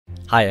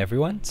Hi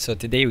everyone, so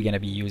today we're going to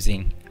be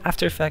using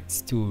After Effects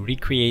to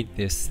recreate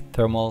this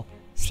thermal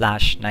 /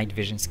 night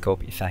vision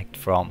scope effect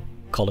from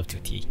Call of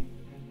Duty.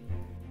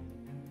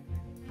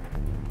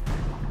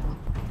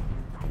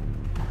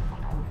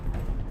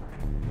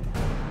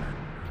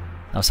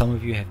 Now some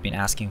of you have been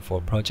asking for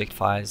project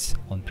files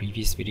on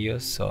previous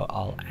videos, so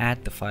I'll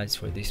add the files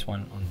for this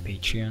one on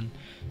Patreon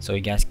so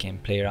you guys can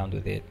play around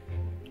with it.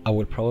 I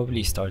will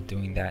probably start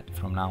doing that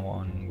from now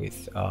on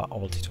with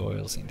all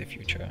tutorials in the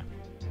future.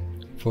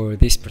 For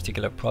this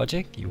particular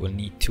project, you will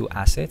need two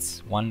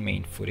assets, one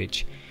main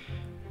footage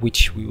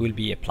which we will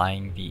be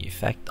applying the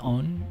effect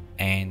on,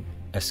 and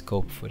a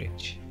scope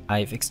footage.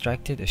 I've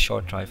extracted a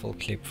short rifle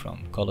clip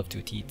from Call of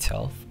Duty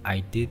itself. I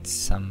did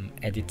some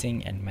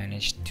editing and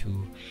managed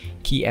to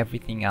key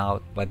everything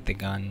out but the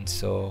gun,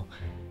 so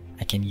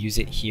I can use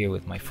it here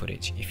with my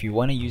footage. If you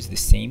want to use the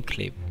same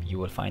clip, you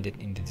will find it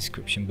in the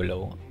description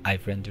below.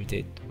 I've rendered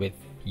it with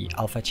the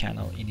alpha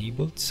channel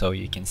enabled, so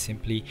you can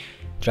simply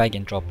drag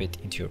and drop it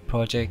into your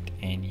project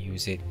and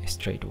use it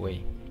straight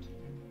away.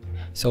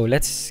 So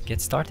let's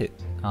get started.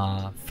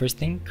 First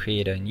thing,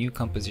 create a new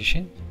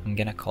composition. I'm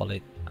gonna call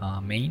it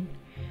main.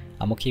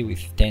 I'm okay with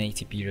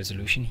 1080p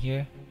resolution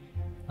here.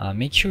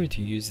 Make sure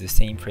to use the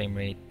same frame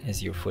rate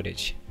as your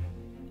footage.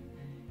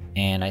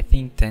 And I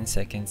think 10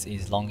 seconds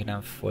is long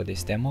enough for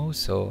this demo,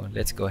 so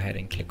let's go ahead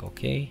and click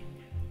OK.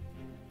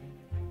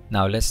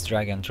 Now let's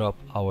drag and drop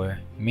our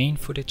main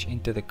footage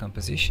into the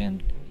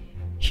composition.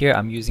 Here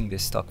I'm using the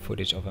stock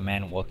footage of a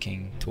man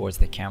walking towards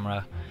the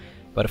camera,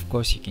 but of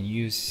course you can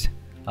use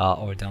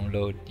or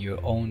download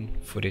your own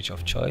footage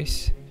of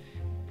choice.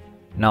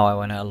 Now I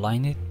want to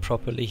align it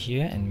properly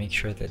here and make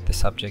sure that the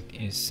subject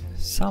is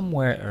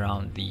somewhere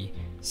around the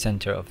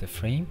center of the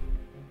frame.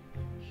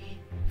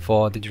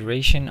 For the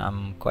duration,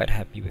 I'm quite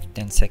happy with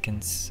 10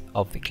 seconds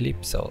of the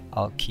clip, so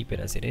I'll keep it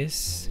as it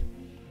is.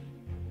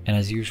 And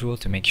as usual,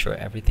 to make sure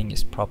everything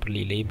is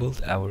properly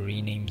labeled, I will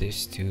rename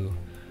this to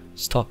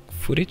stock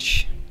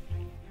footage.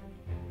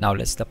 Now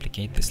let's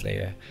duplicate this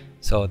layer.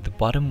 So the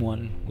bottom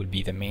one will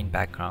be the main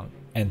background,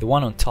 and the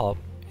one on top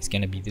is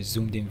going to be the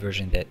zoomed in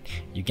version that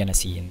you're going to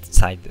see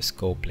inside the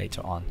scope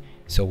later on.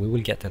 So we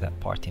will get to that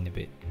part in a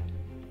bit.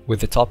 With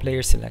the top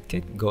layer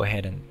selected, go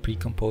ahead and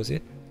pre-compose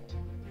it.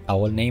 I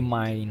will name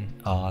mine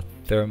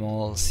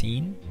thermal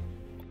scene.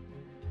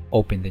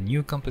 Open the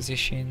new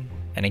composition,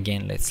 and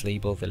again let's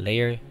label the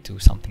layer to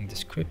something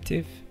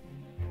descriptive.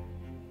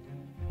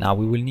 Now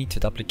we will need to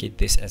duplicate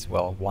this as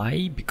well.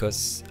 Why?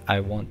 Because I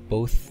want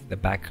both the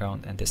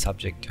background and the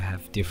subject to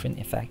have different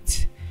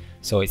effects,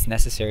 so it's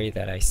necessary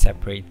that I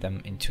separate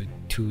them into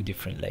two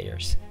different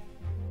layers.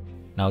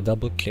 Now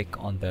double click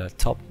on the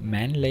top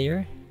man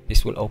layer.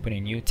 This will open a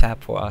new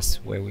tab for us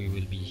where we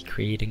will be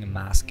creating a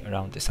mask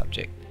around the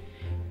subject.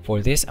 For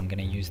this I'm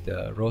going to use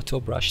the roto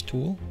brush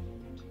tool.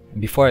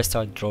 Before I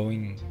start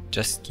drawing,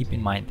 just keep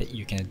in mind that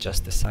you can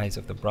adjust the size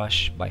of the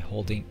brush by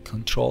holding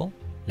Ctrl,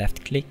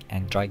 left click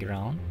and drag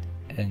around,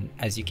 and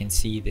as you can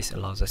see, this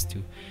allows us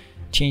to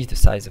change the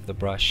size of the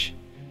brush.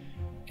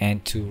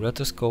 And to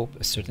rotoscope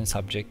a certain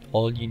subject,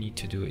 all you need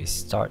to do is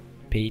start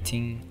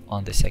painting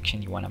on the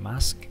section you want to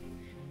mask.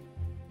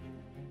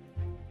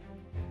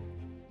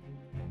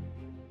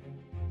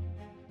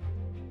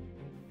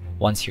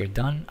 Once you're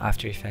done,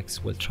 After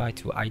Effects will try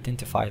to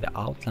identify the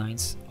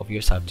outlines of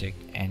your subject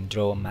and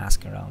draw a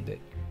mask around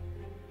it.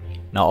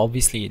 Now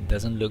obviously it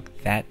doesn't look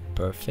that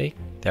perfect.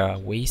 There are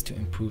ways to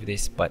improve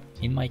this, but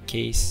in my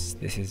case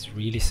this is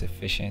really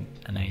sufficient,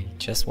 and I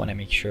just want to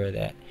make sure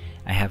that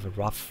I have a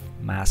rough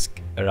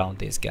mask around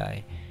this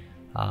guy.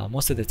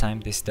 Most of the time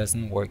this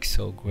doesn't work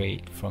so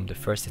great from the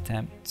first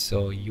attempt,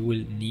 so you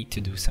will need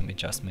to do some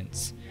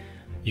adjustments.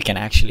 You can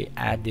actually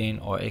add in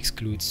or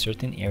exclude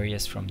certain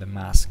areas from the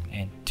mask,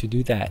 and to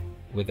do that,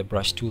 with the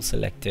brush tool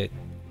selected,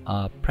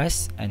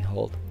 press and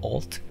hold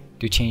Alt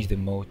to change the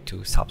mode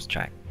to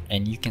subtract,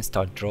 and you can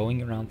start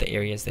drawing around the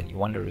areas that you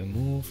want to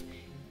remove,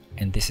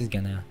 and this is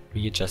gonna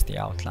readjust the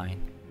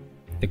outline.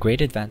 The great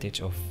advantage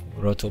of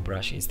roto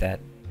brush is that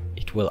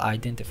it will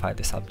identify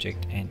the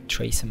subject and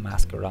trace a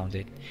mask around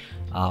it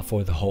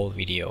for the whole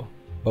video,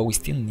 but we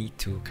still need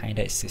to kind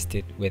of assist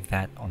it with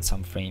that on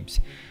some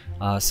frames.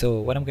 So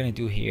what I'm going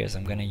to do here is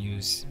I'm going to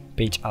use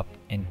page up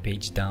and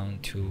page down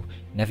to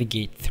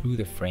navigate through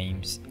the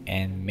frames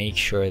and make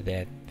sure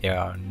that there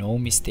are no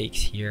mistakes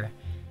here.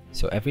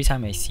 So every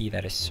time I see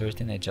that a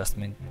certain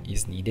adjustment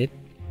is needed,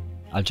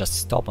 I'll just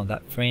stop on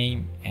that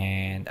frame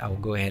and I'll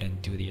go ahead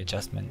and do the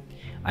adjustment.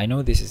 I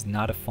know this is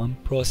not a fun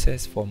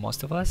process for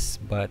most of us,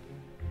 but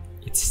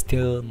it's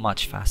still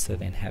much faster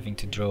than having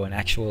to draw an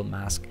actual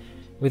mask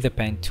with the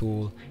pen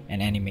tool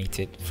and animate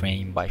it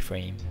frame by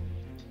frame.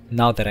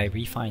 Now that I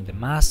refined the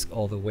mask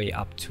all the way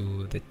up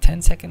to the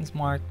 10 seconds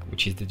mark,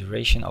 which is the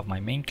duration of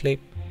my main clip,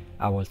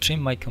 I will trim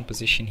my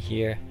composition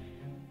here,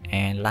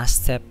 and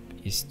last step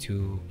is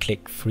to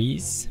click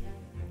freeze.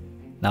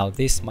 Now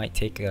this might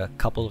take a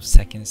couple of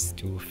seconds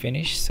to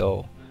finish,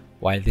 so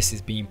while this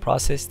is being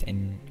processed.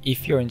 And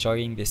if you're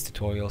enjoying this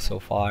tutorial so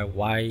far,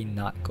 why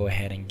not go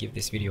ahead and give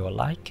this video a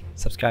like,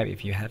 subscribe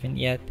if you haven't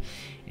yet,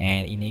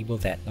 and enable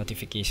that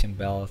notification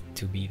bell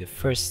to be the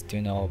first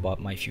to know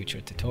about my future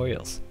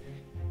tutorials.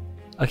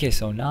 Okay,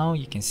 so now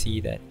you can see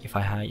that if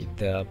I hide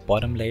the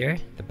bottom layer,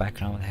 the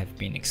background have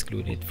been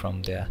excluded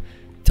from the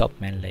top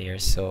main layer,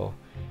 so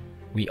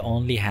we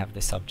only have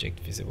the subject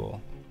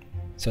visible.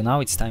 So now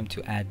it's time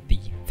to add the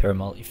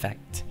thermal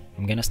effect.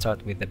 I'm gonna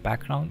start with the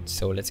background,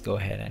 so let's go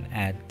ahead and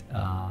add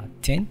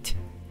tint.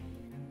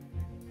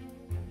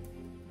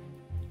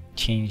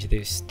 Change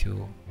this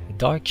to a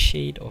dark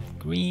shade of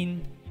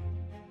green.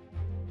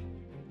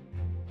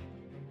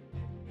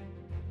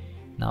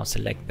 Now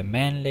select the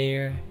main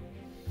layer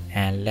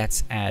and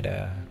let's add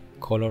a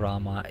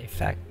colorama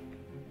effect.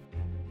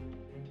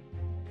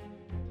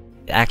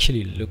 It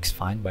actually looks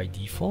fine by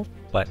default,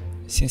 but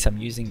since I'm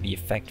using the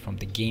effect from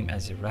the game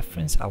as a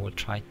reference, I will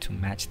try to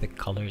match the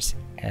colors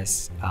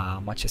as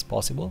much as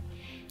possible.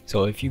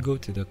 So if you go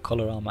to the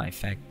colorama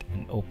effect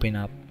and open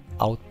up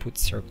output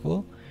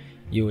circle,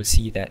 you will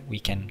see that we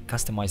can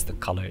customize the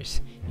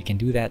colors. You can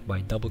do that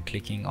by double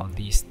clicking on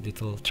these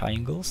little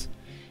triangles.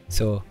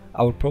 So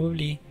I will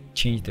probably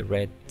change the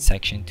red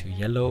section to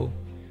yellow.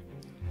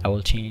 I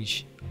will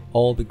change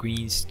all the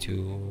greens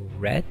to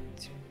red,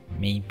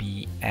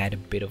 maybe add a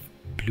bit of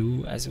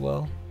blue as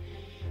well.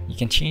 You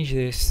can change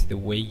this the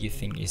way you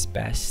think is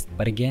best,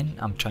 but again,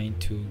 I'm trying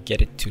to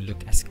get it to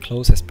look as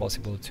close as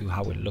possible to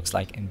how it looks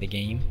like in the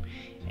game,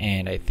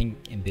 and I think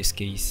in this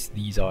case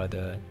these are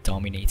the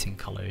dominating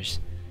colors.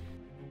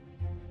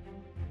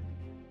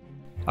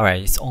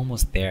 Alright, it's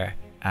almost there.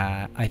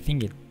 I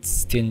think it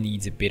still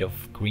needs a bit of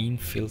green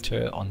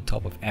filter on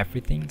top of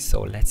everything,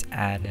 so let's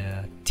add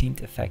a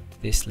tint effect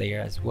to this layer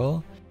as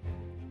well.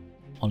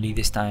 Only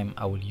this time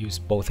I will use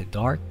both a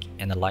dark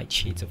and a light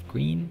shades of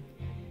green.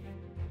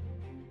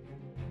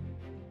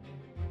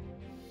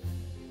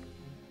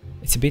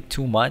 It's a bit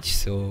too much,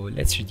 so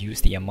let's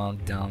reduce the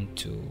amount down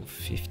to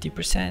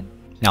 50%.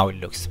 Now it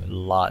looks a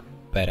lot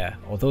better,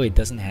 although it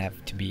doesn't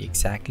have to be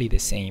exactly the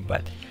same,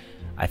 but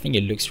I think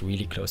it looks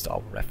really close to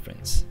our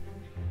reference.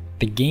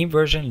 The game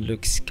version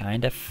looks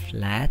kind of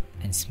flat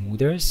and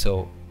smoother,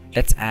 so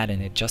let's add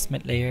an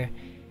adjustment layer.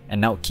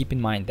 And now keep in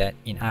mind that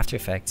in After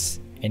Effects,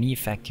 any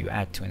effect you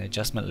add to an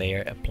adjustment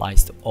layer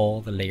applies to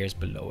all the layers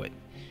below it.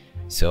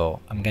 So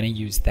I'm gonna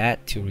use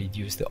that to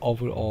reduce the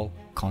overall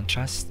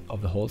contrast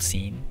of the whole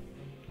scene.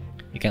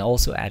 You can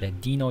also add a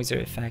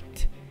denoiser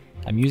effect.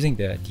 I'm using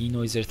the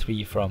denoiser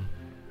 3 from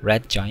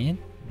Red Giant,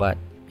 but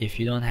if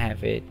you don't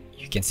have it,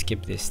 you can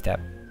skip this step.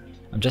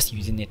 I'm just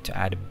using it to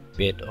add a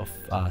bit of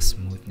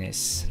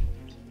smoothness.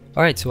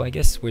 Alright, so I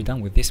guess we're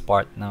done with this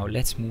part. Now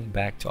let's move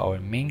back to our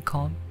main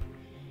comp.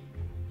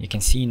 You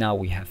can see now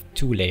we have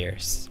two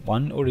layers,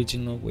 one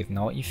original with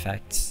no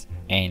effects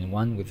and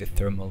one with the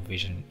thermal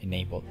vision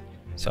enabled.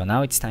 So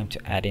now it's time to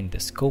add in the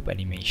scope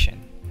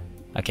animation.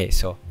 Okay,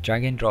 so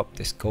drag and drop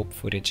the scope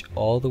footage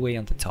all the way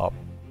on the top.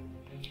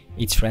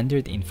 It's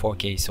rendered in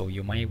 4K, so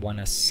you might want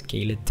to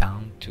scale it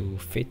down to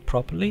fit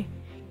properly.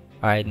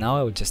 Alright, now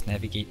I will just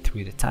navigate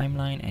through the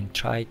timeline and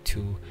try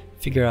to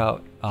figure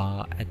out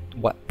at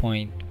what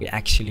point we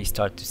actually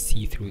start to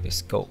see through the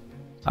scope.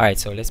 Alright,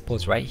 so let's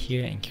pause right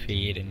here and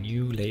create a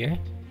new layer.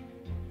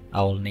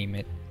 I will name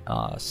it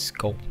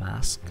scope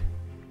mask.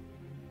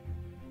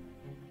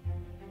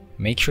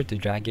 Make sure to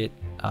drag it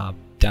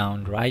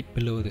down right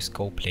below the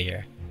scope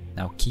layer.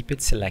 Now keep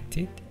it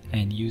selected,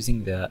 and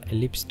using the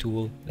ellipse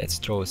tool, let's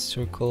draw a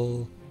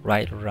circle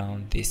right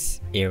around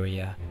this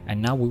area.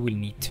 And now we will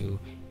need to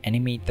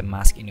animate the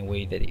mask in a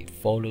way that it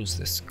follows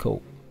the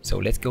scope. So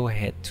let's go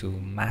ahead to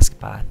mask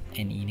path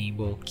and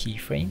enable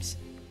keyframes.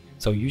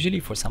 So usually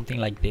for something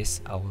like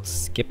this, I will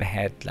skip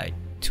ahead like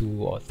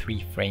 2 or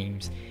 3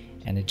 frames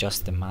and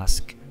adjust the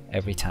mask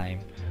every time.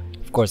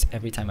 Of course,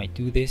 every time I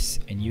do this,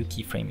 a new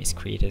keyframe is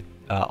created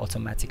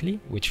automatically,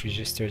 which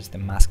registers the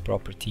mask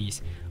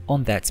properties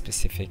on that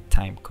specific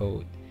time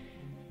code.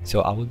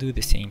 So I will do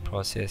the same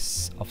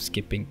process of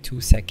skipping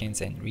 2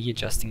 seconds and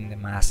readjusting the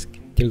mask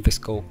till the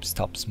scope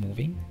stops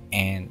moving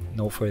and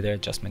no further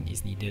adjustment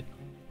is needed.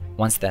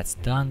 Once that's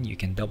done, you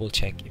can double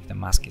check if the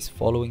mask is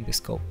following the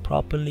scope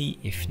properly.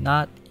 If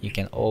not, you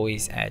can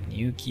always add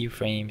new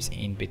keyframes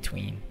in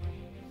between.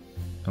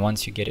 And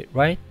once you get it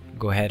right,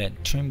 go ahead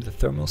and trim the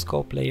thermal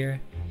scope layer.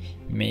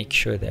 Make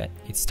sure that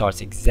it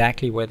starts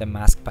exactly where the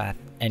mask path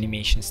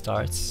animation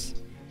starts.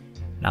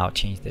 Now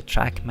change the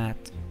track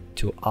matte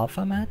to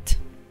alpha matte,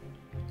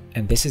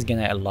 and this is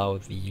gonna allow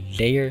the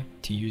layer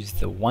to use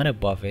the one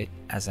above it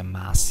as a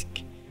mask.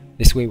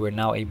 This way we're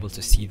now able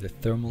to see the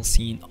thermal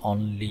scene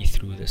only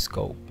through the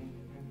scope.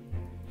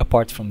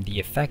 Apart from the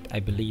effect, I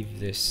believe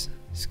this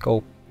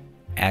scope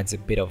adds a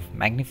bit of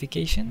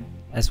magnification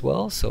as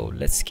well, so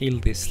let's scale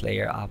this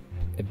layer up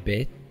a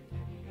bit.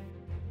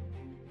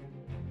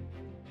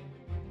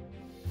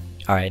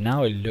 Alright,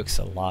 now it looks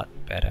a lot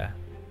better.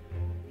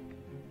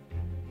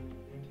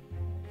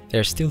 There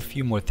are still a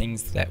few more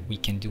things that we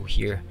can do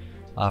here.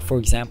 For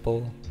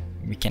example,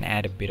 we can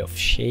add a bit of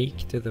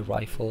shake to the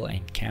rifle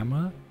and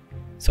camera.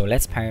 So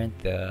let's parent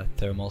the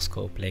thermal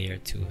scope layer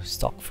to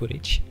stock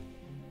footage.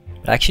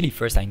 But actually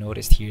first I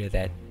noticed here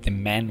that the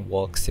man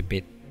walks a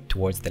bit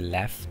towards the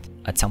left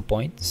at some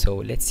point. So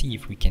let's see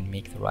if we can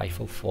make the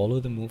rifle follow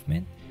the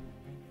movement.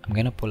 I'm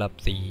gonna pull up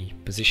the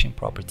position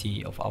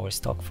property of our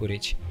stock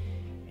footage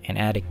and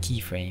add a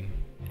keyframe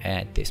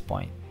at this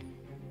point.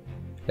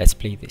 Let's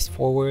play this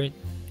forward,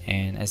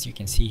 and as you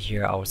can see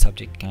here, our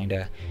subject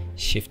kinda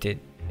shifted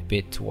a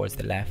bit towards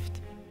the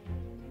left.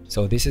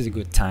 So this is a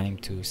good time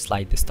to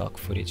slide the stock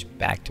footage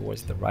back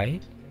towards the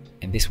right,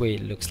 and this way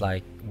it looks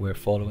like we're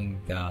following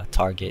the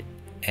target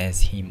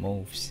as he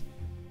moves.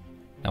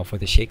 Now for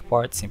the shake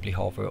part, simply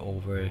hover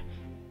over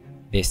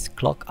this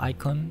clock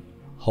icon,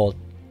 hold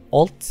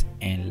Alt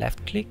and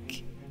left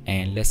click,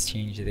 and let's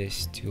change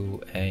this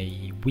to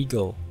a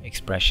wiggle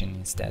expression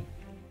instead.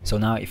 So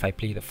now if I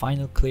play the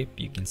final clip,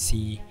 you can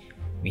see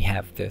we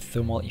have the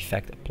thermal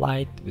effect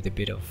applied with a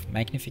bit of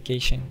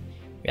magnification.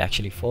 We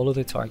actually follow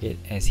the target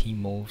as he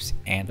moves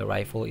and the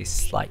rifle is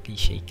slightly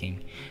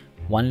shaking.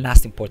 One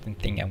last important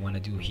thing I want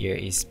to do here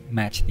is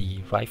match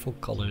the rifle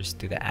colors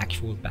to the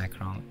actual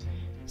background.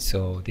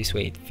 So this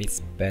way it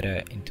fits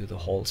better into the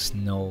whole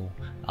snow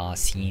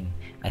scene.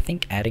 I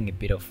think adding a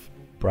bit of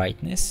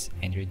brightness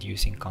and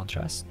reducing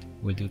contrast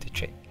will do the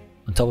trick.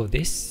 On top of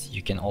this,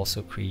 you can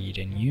also create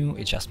a new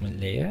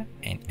adjustment layer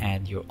and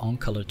add your own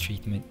color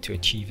treatment to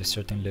achieve a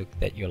certain look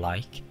that you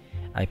like.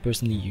 I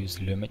personally use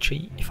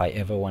Lumetri if I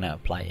ever want to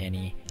apply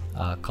any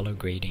color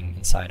grading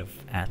inside of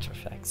After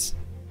Effects.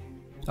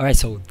 Alright,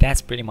 so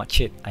that's pretty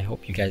much it. I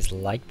hope you guys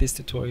liked this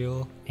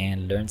tutorial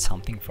and learned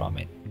something from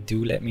it.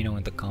 Do let me know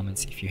in the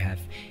comments if you have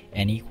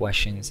any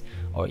questions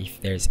or if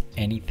there's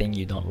anything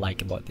you don't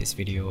like about this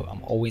video.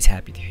 I'm always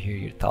happy to hear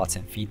your thoughts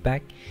and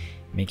feedback.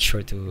 Make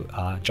sure to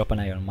drop an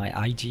eye on my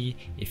IG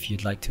if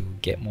you'd like to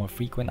get more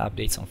frequent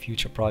updates on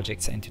future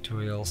projects and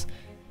tutorials.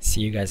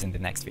 See you guys in the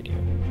next video.